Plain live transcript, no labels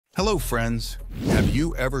Hello, friends. Have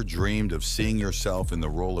you ever dreamed of seeing yourself in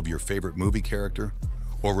the role of your favorite movie character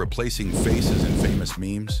or replacing faces in famous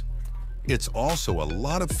memes? It's also a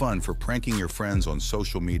lot of fun for pranking your friends on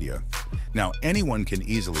social media. Now, anyone can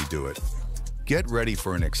easily do it. Get ready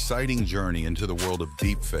for an exciting journey into the world of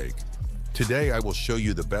deepfake. Today, I will show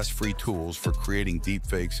you the best free tools for creating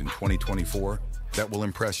deepfakes in 2024 that will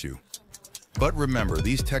impress you. But remember,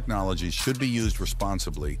 these technologies should be used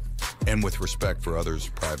responsibly and with respect for others'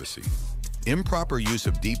 privacy. Improper use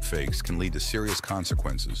of deepfakes can lead to serious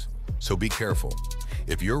consequences, so be careful.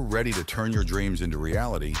 If you're ready to turn your dreams into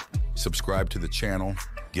reality, subscribe to the channel,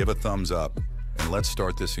 give a thumbs up, and let's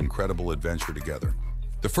start this incredible adventure together.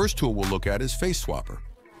 The first tool we'll look at is Face Swapper.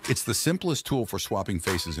 It's the simplest tool for swapping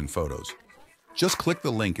faces in photos. Just click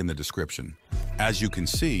the link in the description. As you can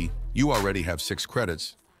see, you already have 6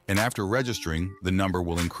 credits, and after registering, the number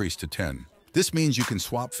will increase to 10. This means you can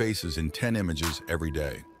swap faces in 10 images every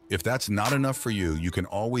day. If that's not enough for you, you can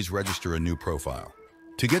always register a new profile.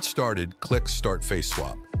 To get started, click Start Face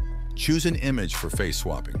Swap. Choose an image for face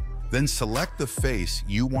swapping. Then select the face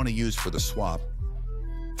you want to use for the swap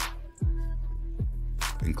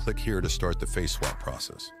and click here to start the face swap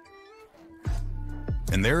process.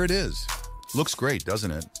 And there it is. Looks great,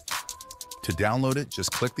 doesn't it? To download it,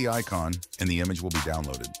 just click the icon and the image will be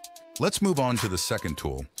downloaded. Let's move on to the second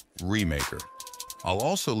tool, Remaker. I'll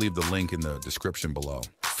also leave the link in the description below.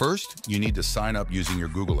 First, you need to sign up using your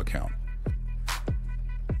Google account.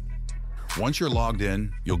 Once you're logged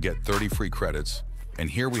in, you'll get 30 free credits, and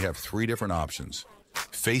here we have 3 different options.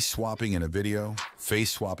 Face swapping in a video,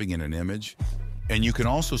 face swapping in an image, and you can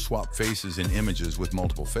also swap faces in images with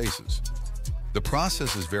multiple faces. The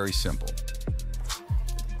process is very simple.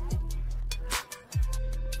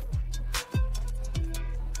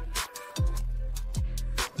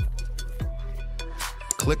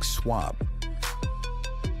 Click Swap.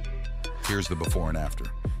 Here's the before and after.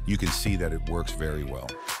 You can see that it works very well.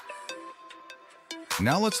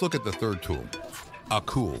 Now let's look at the third tool,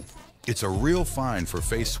 Cool. It's a real find for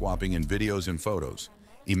face swapping in videos and photos.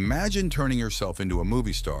 Imagine turning yourself into a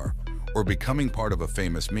movie star or becoming part of a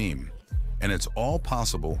famous meme. And it's all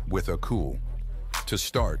possible with Cool. To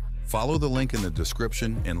start, follow the link in the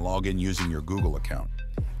description and log in using your Google account.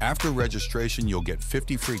 After registration, you'll get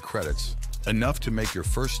 50 free credits, enough to make your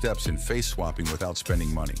first steps in face swapping without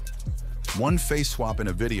spending money. One face swap in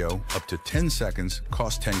a video, up to 10 seconds,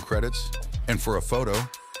 costs 10 credits, and for a photo,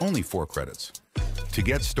 only 4 credits. To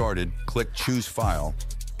get started, click Choose File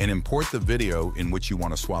and import the video in which you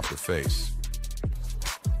want to swap the face.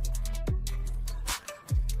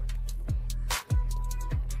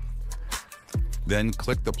 Then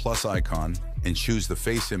click the plus icon and choose the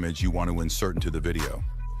face image you want to insert into the video.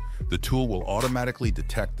 The tool will automatically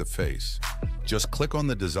detect the face. Just click on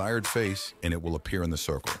the desired face and it will appear in the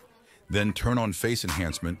circle. Then turn on face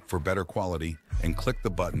enhancement for better quality and click the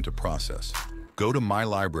button to process. Go to My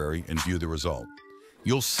Library and view the result.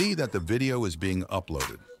 You'll see that the video is being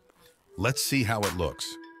uploaded. Let's see how it looks.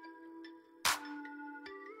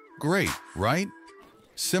 Great, right?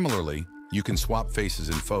 Similarly, you can swap faces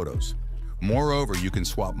in photos. Moreover, you can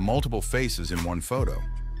swap multiple faces in one photo.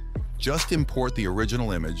 Just import the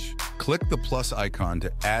original image, click the plus icon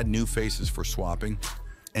to add new faces for swapping,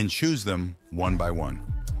 and choose them one by one.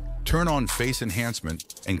 Turn on face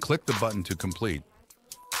enhancement and click the button to complete.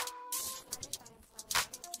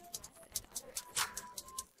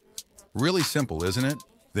 Really simple, isn't it?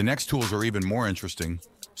 The next tools are even more interesting,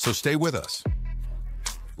 so stay with us.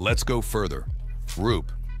 Let's go further.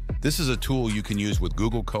 Roop. This is a tool you can use with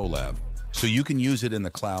Google Colab, so you can use it in the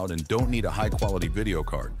cloud and don't need a high-quality video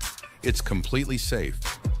card. It's completely safe.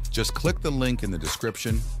 Just click the link in the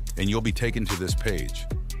description and you'll be taken to this page.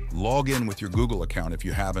 Log in with your Google account if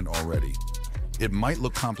you haven't already. It might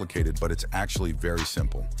look complicated, but it's actually very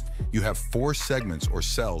simple. You have 4 segments or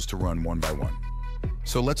cells to run one by one.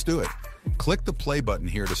 So let's do it. Click the play button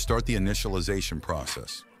here to start the initialization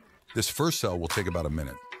process. This first cell will take about a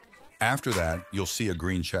minute. After that, you'll see a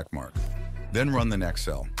green check mark. Then run the next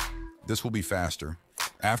cell. This will be faster.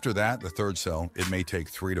 After that, the third cell, it may take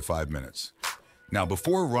 3 to 5 minutes. Now,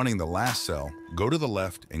 before running the last cell, go to the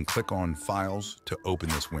left and click on Files to open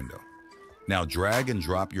this window. Now drag and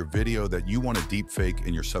drop your video that you want to deepfake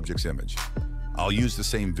in your subject's image. I'll use the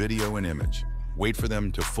same video and image. Wait for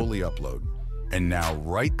them to fully upload. And now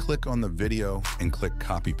right-click on the video and click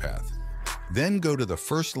Copy Path. Then go to the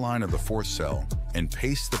first line of the 4th cell and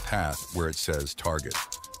paste the path where it says Target.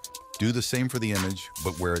 Do the same for the image,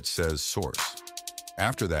 but where it says Source.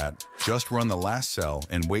 After that, just run the last cell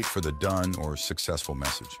and wait for the done or successful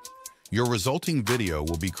message. Your resulting video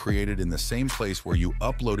will be created in the same place where you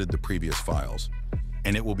uploaded the previous files.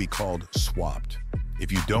 and it will be called swapped.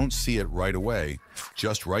 If you don't see it right away,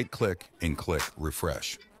 just right-click and click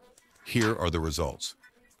refresh. Here are the results.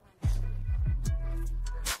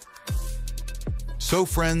 So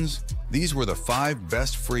friends, these were the 5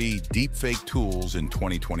 best free deepfake tools in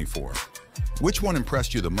 2024. Which one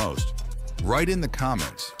impressed you the most? Write in the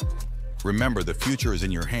comments. Remember, the future is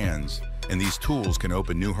in your hands, and these tools can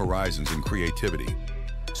open new horizons in creativity.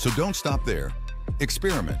 So don't stop there.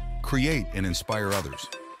 Experiment, create, and inspire others.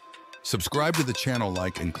 Subscribe to the channel,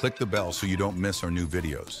 like, and click the bell so you don't miss our new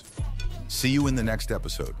videos. See you in the next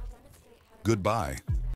episode. Goodbye.